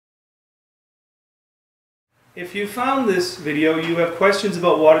If you found this video, you have questions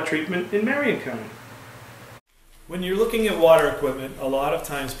about water treatment in Marion County. When you're looking at water equipment, a lot of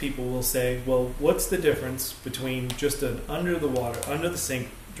times people will say, well, what's the difference between just an under the sink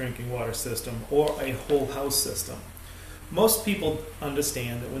drinking water system or a whole house system? Most people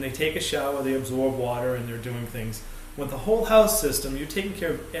understand that when they take a shower, they absorb water and they're doing things. With a whole house system, you're taking care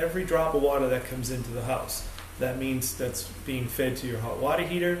of every drop of water that comes into the house. That means that's being fed to your hot water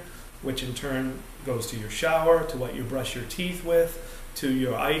heater, which in turn goes to your shower, to what you brush your teeth with, to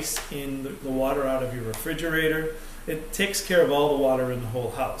your ice in the water out of your refrigerator. It takes care of all the water in the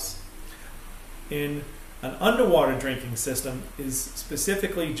whole house. In an underwater drinking system is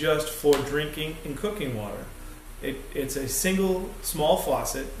specifically just for drinking and cooking water. It's a single small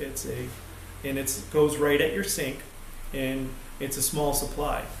faucet. And it goes right at your sink, and it's a small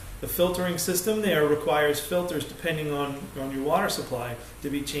supply. The filtering system there requires filters depending on your water supply to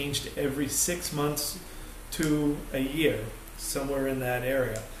be changed every 6 months to a year, somewhere in that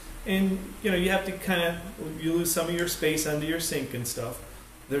area. And you have to you lose some of your space under your sink and stuff.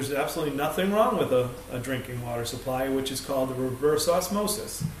 There's absolutely nothing wrong with a drinking water supply, which is called a reverse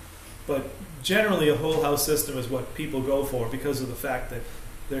osmosis. But generally a whole house system is what people go for because of the fact that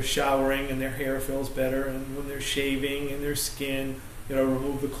they're showering and their hair feels better, and when they're shaving and their skin,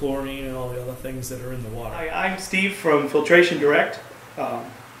 remove the chlorine and all the other things that are in the water. Hi, I'm Steve from Filtration Direct,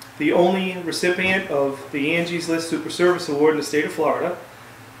 the only recipient of the Angie's List Super Service Award in the state of Florida.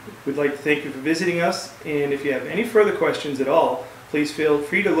 We'd like to thank you for visiting us, and if you have any further questions at all, please feel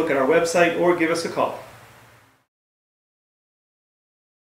free to look at our website or give us a call.